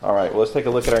All right, well, let's take a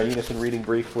look at our unison reading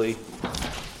briefly,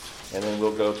 and then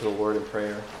we'll go to the Lord in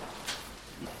prayer.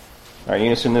 Our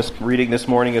unison reading this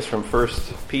morning is from 1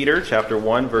 Peter chapter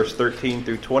 1, verse 13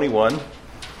 through 21.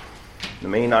 The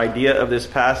main idea of this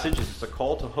passage is it's a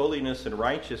call to holiness and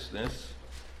righteousness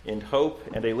in hope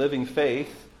and a living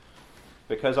faith,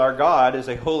 because our God is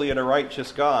a holy and a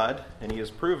righteous God, and He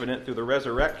has proven it through the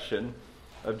resurrection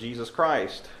of Jesus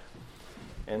Christ.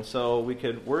 And so we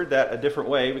could word that a different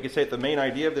way. We could say that the main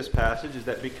idea of this passage is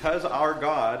that because our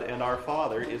God and our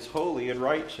Father is holy and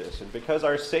righteous, and because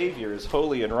our Savior is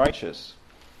holy and righteous,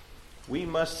 we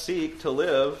must seek to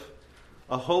live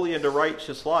a holy and a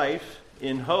righteous life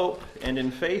in hope and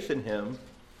in faith in Him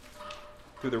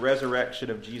through the resurrection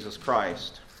of Jesus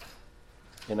Christ.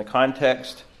 In the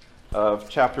context of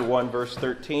chapter 1, verse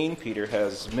 13, Peter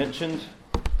has mentioned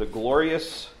the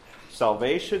glorious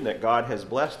salvation that God has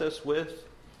blessed us with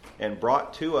and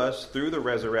brought to us through the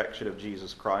resurrection of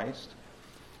Jesus Christ.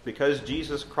 Because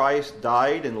Jesus Christ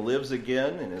died and lives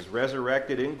again and is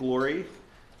resurrected in glory,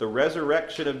 the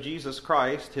resurrection of Jesus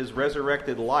Christ, His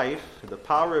resurrected life, the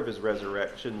power of His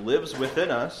resurrection lives within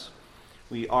us.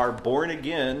 We are born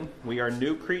again. We are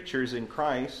new creatures in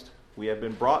Christ. We have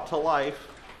been brought to life.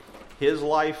 His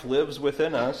life lives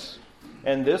within us.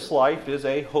 And this life is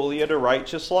a holy and a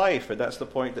righteous life. And that's the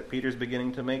point that Peter's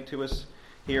beginning to make to us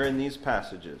here in these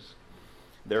passages.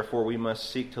 Therefore, we must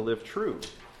seek to live true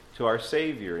to our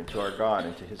Savior and to our God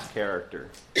and to His character,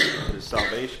 to His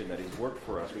salvation that He's worked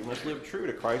for us. We must live true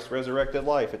to Christ's resurrected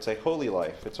life. It's a holy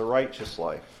life. It's a righteous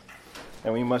life.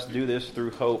 And we must do this through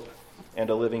hope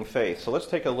and a living faith. So let's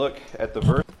take a look at the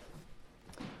verse.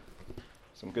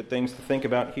 Some good things to think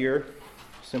about here.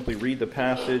 Simply read the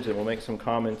passage and we'll make some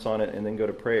comments on it and then go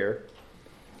to prayer.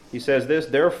 He says this,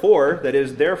 therefore, that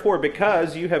is, therefore,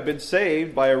 because you have been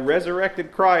saved by a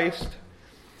resurrected Christ,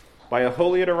 by a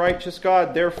holy and a righteous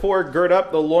God, therefore gird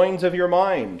up the loins of your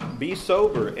mind, be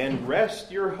sober, and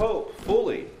rest your hope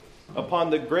fully upon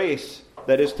the grace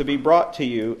that is to be brought to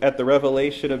you at the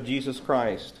revelation of Jesus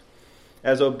Christ.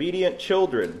 As obedient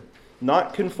children,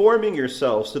 not conforming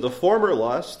yourselves to the former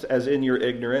lust as in your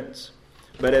ignorance,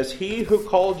 but as He who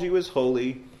called you is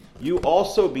holy, you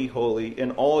also be holy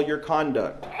in all your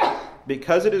conduct,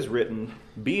 because it is written,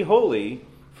 be holy,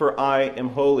 for I am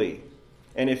holy.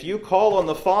 And if you call on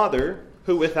the Father,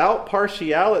 who without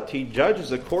partiality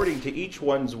judges according to each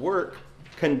one's work,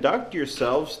 conduct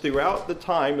yourselves throughout the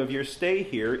time of your stay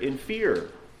here in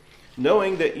fear,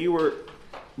 knowing that you were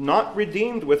not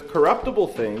redeemed with corruptible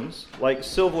things like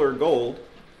silver or gold,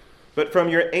 but from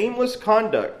your aimless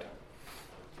conduct,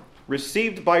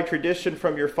 received by tradition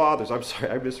from your fathers. I'm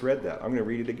sorry, I misread that. I'm going to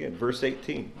read it again. Verse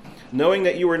 18. Knowing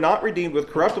that you were not redeemed with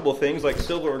corruptible things like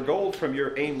silver or gold from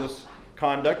your aimless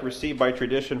conduct received by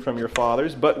tradition from your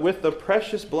fathers, but with the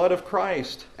precious blood of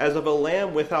Christ, as of a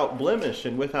lamb without blemish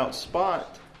and without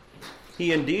spot.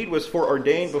 He indeed was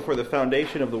foreordained before the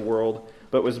foundation of the world,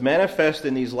 but was manifest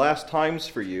in these last times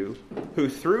for you, who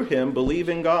through Him believe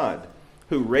in God,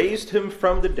 who raised Him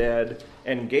from the dead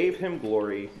and gave Him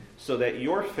glory, so that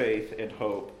your faith and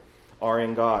hope are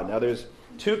in God. Now there's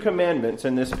two commandments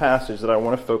in this passage that I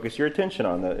want to focus your attention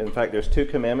on. In fact, there's two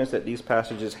commandments that these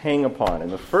passages hang upon.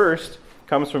 And the first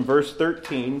comes from verse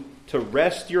 13, to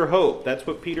rest your hope. That's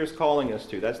what Peter's calling us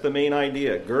to. That's the main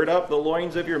idea. Gird up the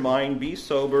loins of your mind, be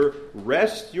sober,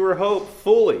 rest your hope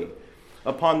fully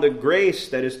upon the grace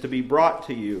that is to be brought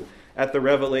to you at the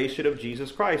revelation of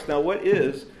Jesus Christ. Now what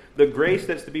is the grace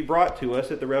that's to be brought to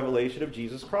us at the revelation of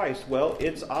Jesus Christ? Well,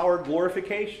 it's our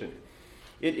glorification.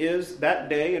 It is that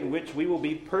day in which we will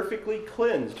be perfectly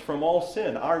cleansed from all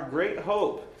sin. Our great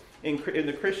hope in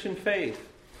the Christian faith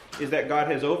is that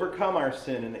God has overcome our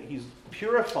sin and that He's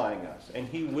purifying us, and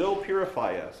He will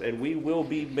purify us, and we will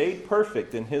be made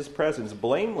perfect in His presence,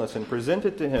 blameless, and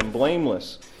presented to Him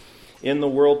blameless in the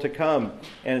world to come.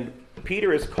 And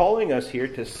Peter is calling us here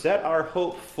to set our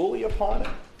hope fully upon it.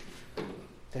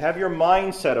 To have your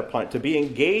mind set upon it, to be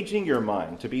engaging your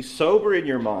mind, to be sober in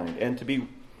your mind, and to be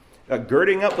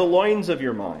girding up the loins of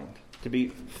your mind, to be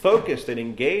focused and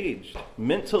engaged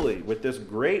mentally with this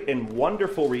great and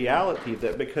wonderful reality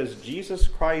that because Jesus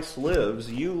Christ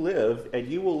lives, you live, and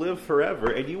you will live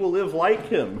forever, and you will live like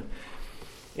Him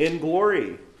in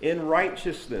glory, in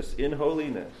righteousness, in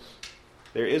holiness.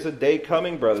 There is a day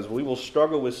coming, brothers, we will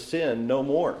struggle with sin no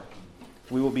more.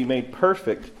 We will be made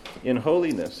perfect in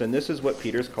holiness. And this is what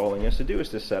Peter's calling us to do, is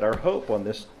to set our hope on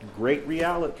this great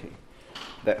reality,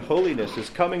 that holiness is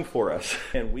coming for us,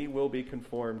 and we will be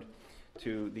conformed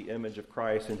to the image of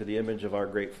Christ and to the image of our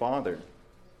great Father.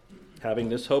 Having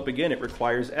this hope, again, it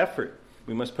requires effort.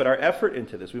 We must put our effort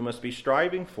into this. We must be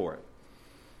striving for it.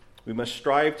 We must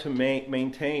strive to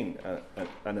maintain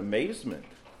an amazement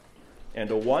and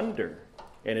a wonder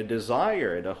and a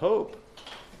desire and a hope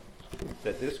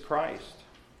that this Christ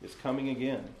is coming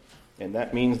again. And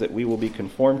that means that we will be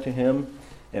conformed to him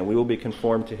and we will be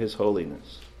conformed to his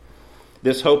holiness.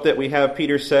 This hope that we have,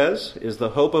 Peter says, is the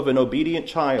hope of an obedient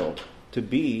child to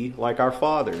be like our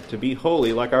Father, to be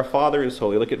holy like our Father is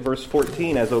holy. Look at verse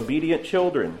 14, as obedient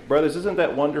children. Brothers, isn't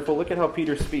that wonderful? Look at how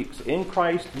Peter speaks. In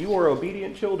Christ, you are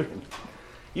obedient children.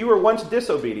 You were once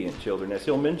disobedient children, as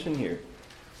he'll mention here.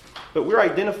 But we're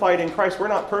identified in Christ. We're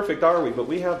not perfect, are we? But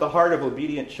we have the heart of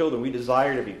obedient children. We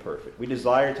desire to be perfect. We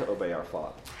desire to obey our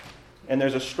Father. And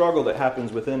there's a struggle that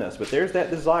happens within us. But there's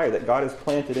that desire that God has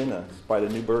planted in us by the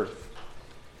new birth.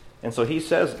 And so he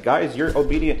says, guys, you're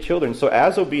obedient children. So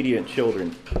as obedient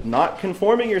children, not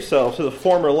conforming yourselves to the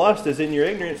former lust as in your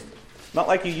ignorance, not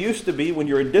like you used to be when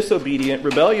you were a disobedient,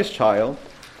 rebellious child,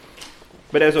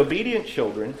 but as obedient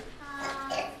children,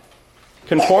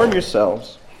 conform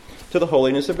yourselves to the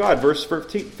holiness of God. Verse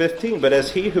 15, but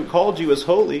as he who called you is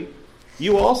holy,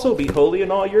 you also be holy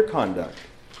in all your conduct,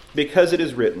 because it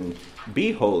is written,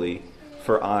 be holy,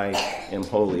 for I am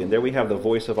holy. And there we have the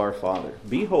voice of our Father.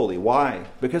 Be holy. Why?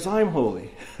 Because I'm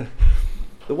holy.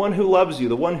 The one who loves you,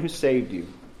 the one who saved you,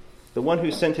 the one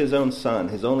who sent his own Son,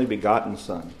 his only begotten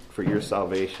Son, for your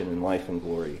salvation and life and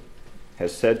glory,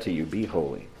 has said to you, be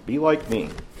holy. Be like me.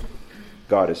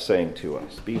 God is saying to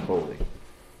us, be holy.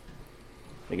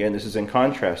 Again, this is in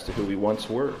contrast to who we once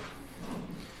were.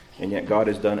 And yet God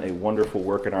has done a wonderful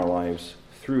work in our lives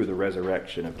through the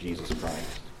resurrection of Jesus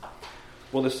Christ.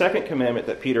 Well, the second commandment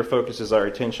that Peter focuses our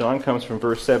attention on comes from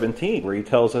verse 17, where he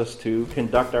tells us to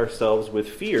conduct ourselves with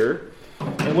fear.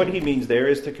 And what he means there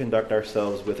is to conduct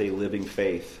ourselves with a living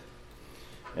faith.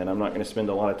 And I'm not going to spend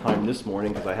a lot of time this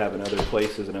morning, because I have in other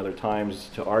places and other times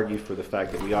to argue for the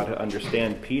fact that we ought to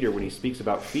understand Peter when he speaks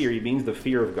about fear. He means the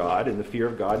fear of God, and the fear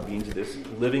of God means this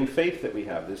living faith that we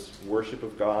have, this worship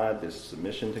of God, this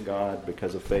submission to God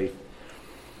because of faith.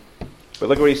 But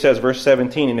look what he says, verse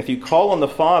 17, and if you call on the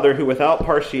Father who without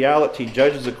partiality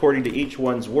judges according to each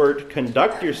one's work,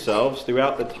 conduct yourselves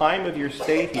throughout the time of your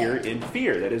stay here in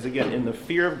fear. That is, again, in the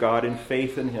fear of God and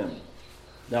faith in him.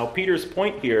 Now, Peter's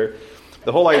point here,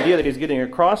 the whole idea that he's getting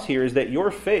across here is that your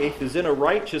faith is in a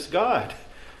righteous God.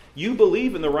 You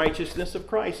believe in the righteousness of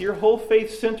Christ. Your whole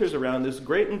faith centers around this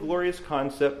great and glorious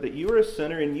concept that you are a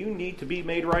sinner and you need to be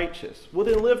made righteous. Well,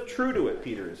 then live true to it,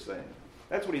 Peter is saying.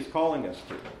 That's what he's calling us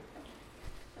to.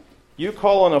 You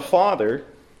call on a Father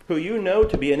who you know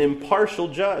to be an impartial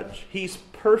judge. He's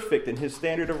perfect in his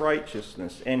standard of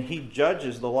righteousness, and he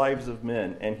judges the lives of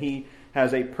men, and he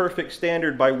has a perfect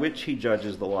standard by which he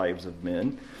judges the lives of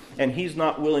men, and he's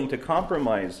not willing to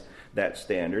compromise that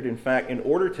standard. In fact, in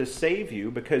order to save you,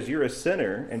 because you're a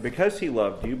sinner, and because he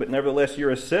loved you, but nevertheless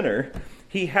you're a sinner,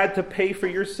 he had to pay for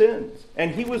your sins,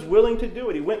 and he was willing to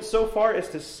do it. He went so far as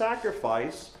to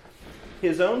sacrifice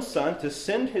his own Son, to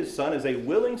send his Son as a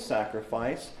willing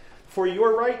sacrifice for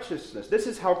your righteousness. This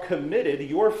is how committed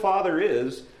your Father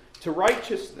is to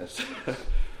righteousness.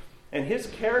 And his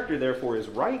character, therefore, is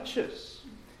righteous.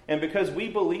 And because we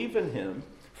believe in him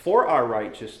for our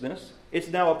righteousness, it's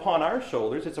now upon our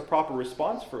shoulders. It's a proper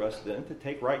response for us then to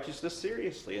take righteousness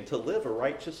seriously and to live a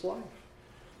righteous life.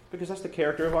 Because that's the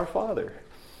character of our Father.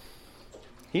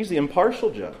 He's the impartial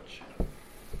judge.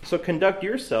 So conduct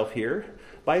yourself here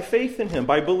by faith in him,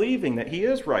 by believing that he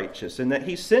is righteous and that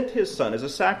he sent his Son as a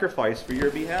sacrifice for your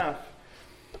behalf,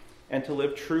 and to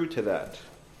live true to that.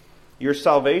 Your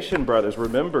salvation, brothers,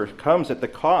 remember, comes at the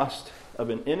cost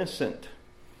of an innocent,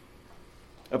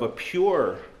 of a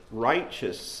pure,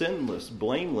 righteous, sinless,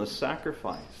 blameless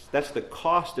sacrifice. That's the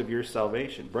cost of your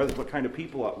salvation. Brothers, what kind of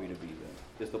people ought we to be then?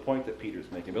 Is the point that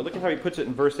Peter's making. But look at how he puts it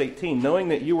in verse 18. Knowing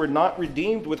that you were not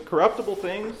redeemed with corruptible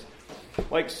things,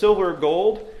 like silver or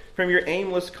gold, from your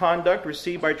aimless conduct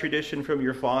received by tradition from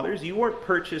your fathers. You weren't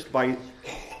purchased by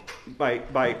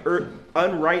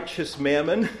unrighteous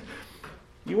mammon.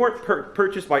 You weren't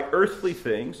purchased by earthly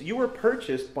things. You were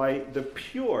purchased by the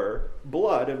pure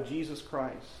blood of Jesus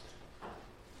Christ.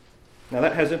 Now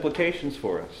that has implications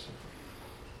for us.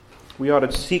 We ought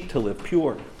to seek to live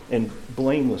pure and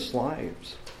blameless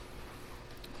lives.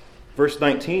 Verse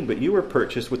 19, but you were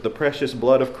purchased with the precious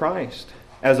blood of Christ,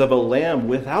 as of a lamb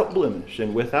without blemish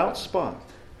and without spot.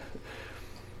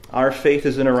 Our faith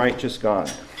is in a righteous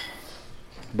God.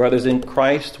 Brothers, in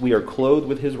Christ we are clothed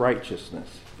with his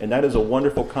righteousness. And that is a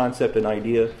wonderful concept and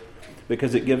idea,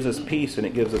 because it gives us peace and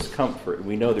it gives us comfort.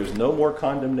 We know there's no more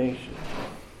condemnation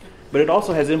But it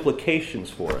also has implications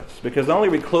for us, because not only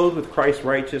are we clothed with Christ's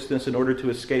righteousness in order to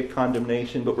escape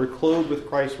condemnation, but we're clothed with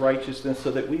Christ's righteousness so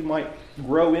that we might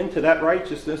grow into that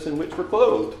righteousness in which we're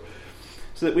clothed,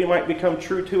 so that we might become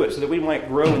true to it, so that we might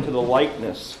grow into the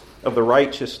likeness of the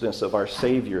righteousness of our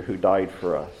Savior who died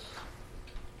for us.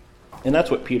 And that's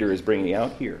what Peter is bringing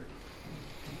out here.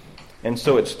 And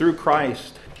so it's through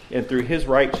Christ and through his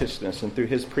righteousness and through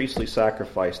his priestly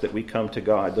sacrifice that we come to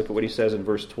God. Look at what he says in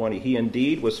verse 20. He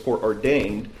indeed was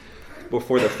foreordained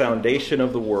before the foundation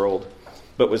of the world,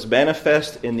 but was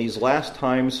manifest in these last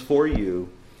times for you,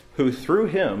 who through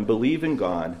him believe in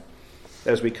God,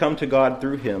 as we come to God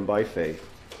through him by faith,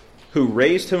 who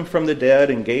raised him from the dead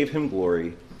and gave him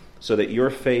glory, so that your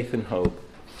faith and hope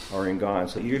are in God.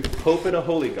 So you hope in a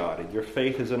holy God, and your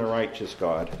faith is in a righteous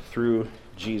God through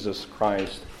Jesus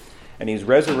Christ. And he's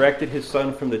resurrected his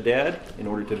Son from the dead in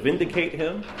order to vindicate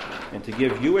him and to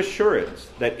give you assurance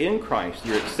that in Christ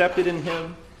you're accepted in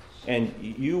him, and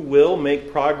you will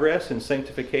make progress in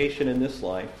sanctification in this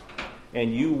life,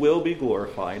 and you will be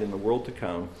glorified in the world to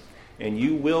come, and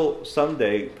you will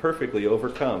someday perfectly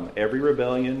overcome every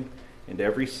rebellion and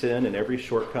every sin and every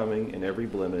shortcoming and every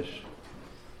blemish.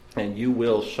 And you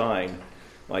will shine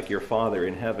like your Father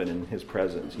in heaven in his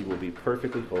presence. You will be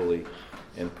perfectly holy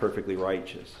and perfectly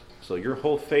righteous. So your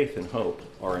whole faith and hope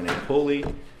are in a holy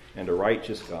and a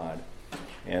righteous God.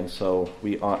 And so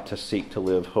we ought to seek to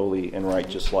live holy and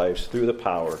righteous lives through the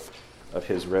power of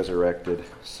his resurrected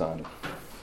Son.